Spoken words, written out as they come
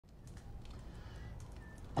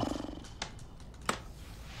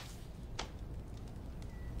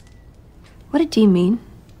What did Dean mean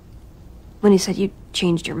when he said you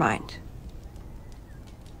changed your mind?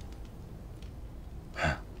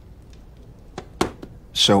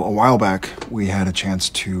 So a while back, we had a chance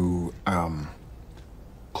to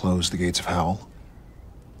close the gates of hell.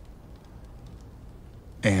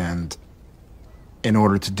 And in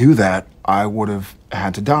order to do that, I would have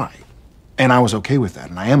had to die. And I was okay with that,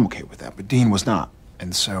 and I am okay with that, but Dean was not.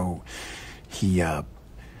 And so he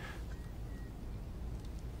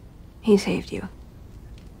saved you.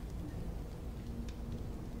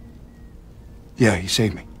 Yeah, he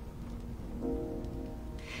saved me.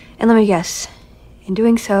 And let me guess, in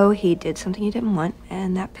doing so, he did something you didn't want,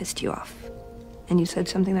 and that pissed you off. And you said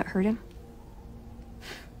something that hurt him?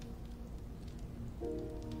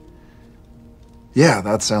 Yeah,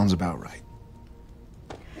 that sounds about right.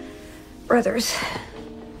 Brothers.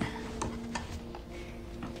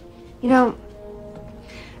 You know,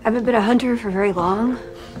 I haven't been a hunter for very long.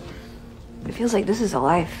 It feels like this is a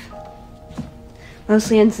life.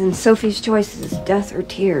 Mostly ends in Sophie's choices, death or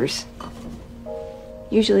tears.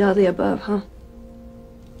 Usually all the above, huh?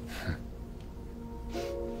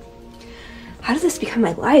 How did this become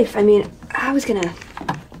my life? I mean, I was gonna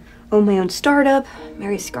own my own startup,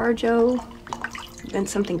 marry ScarJo, invent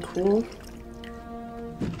something cool.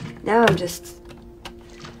 Now I'm just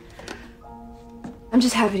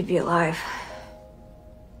happy to be alive.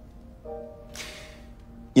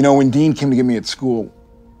 You know, when Dean came to get me at school,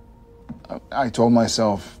 I told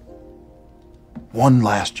myself, one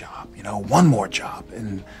last job, you know, one more job.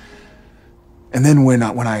 And then when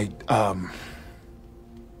I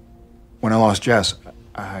lost Jess,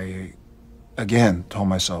 I again told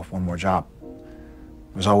myself one more job.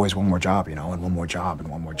 It was always one more job, you know, and one more job and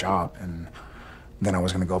one more job. And then I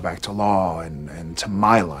was going to go back to law and to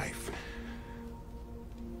my life.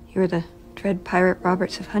 You were the Dread Pirate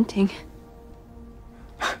Roberts of hunting.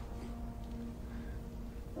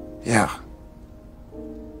 Yeah.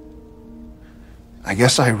 I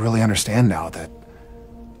guess I really understand now that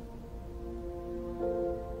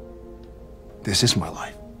this is my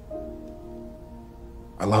life.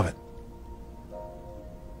 I love it.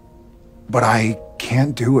 But I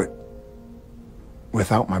can't do it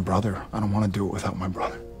without my brother. I don't want to do it without my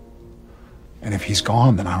brother. And if he's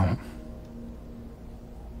gone, then I don't...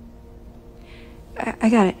 I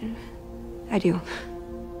got it. I do.